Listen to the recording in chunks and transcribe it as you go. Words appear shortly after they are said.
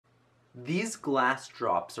These glass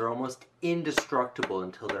drops are almost indestructible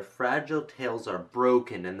until their fragile tails are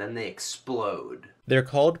broken and then they explode. They're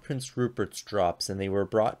called Prince Ruperts drops, and they were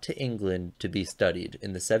brought to England to be studied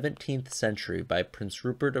in the 17th century by Prince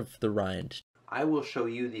Rupert of the Rhine. I will show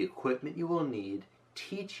you the equipment you will need,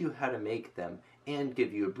 teach you how to make them, and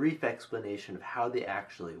give you a brief explanation of how they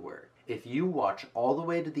actually work. If you watch all the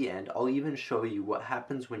way to the end, I'll even show you what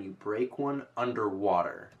happens when you break one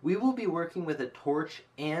underwater. We will be working with a torch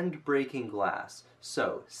and breaking glass,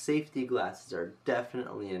 so safety glasses are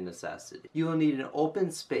definitely a necessity. You will need an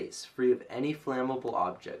open space free of any flammable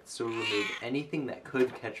objects, so remove anything that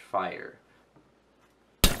could catch fire.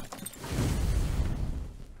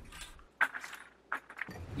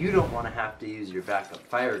 You don't want to have to use your backup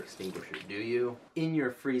fire extinguisher, do you? In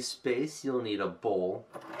your free space, you'll need a bowl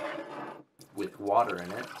with water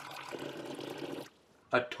in it,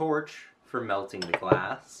 a torch for melting the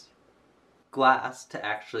glass to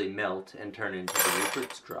actually melt and turn into the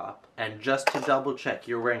Rupert's drop, and just to double check,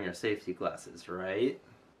 you're wearing your safety glasses, right?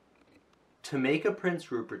 To make a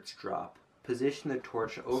Prince Rupert's drop, position the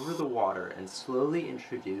torch over the water and slowly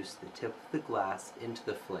introduce the tip of the glass into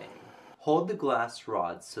the flame. Hold the glass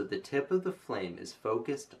rod so the tip of the flame is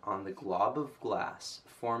focused on the glob of glass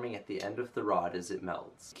forming at the end of the rod as it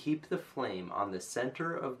melts. Keep the flame on the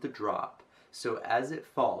center of the drop so as it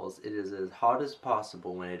falls it is as hot as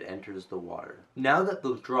possible when it enters the water. Now that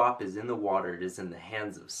the drop is in the water, it is in the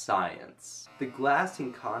hands of science. The glass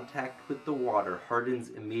in contact with the water hardens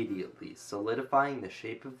immediately, solidifying the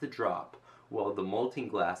shape of the drop, while the molten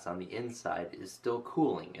glass on the inside is still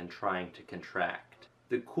cooling and trying to contract.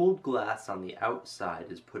 The cooled glass on the outside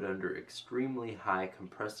is put under extremely high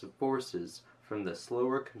compressive forces from the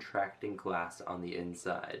slower contracting glass on the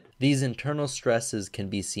inside. These internal stresses can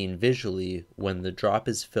be seen visually when the drop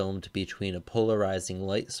is filmed between a polarizing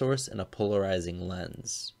light source and a polarizing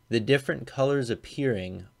lens. The different colors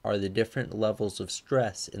appearing are the different levels of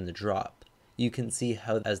stress in the drop. You can see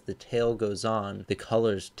how as the tail goes on, the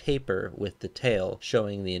colors taper with the tail,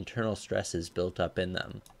 showing the internal stresses built up in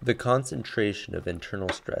them. The concentration of internal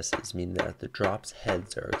stresses mean that the drop's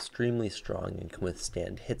heads are extremely strong and can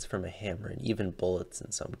withstand hits from a hammer and even bullets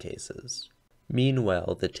in some cases.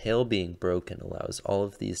 Meanwhile, the tail being broken allows all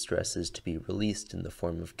of these stresses to be released in the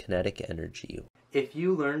form of kinetic energy. If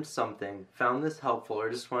you learned something, found this helpful, or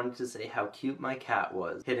just wanted to say how cute my cat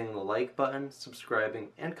was, hitting the like button, subscribing,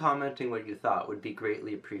 and commenting what you thought would be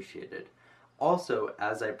greatly appreciated. Also,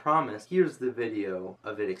 as I promised, here's the video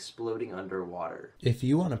of it exploding underwater. If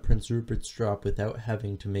you want a Prince Rupert's drop without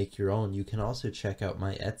having to make your own, you can also check out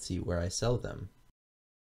my Etsy where I sell them.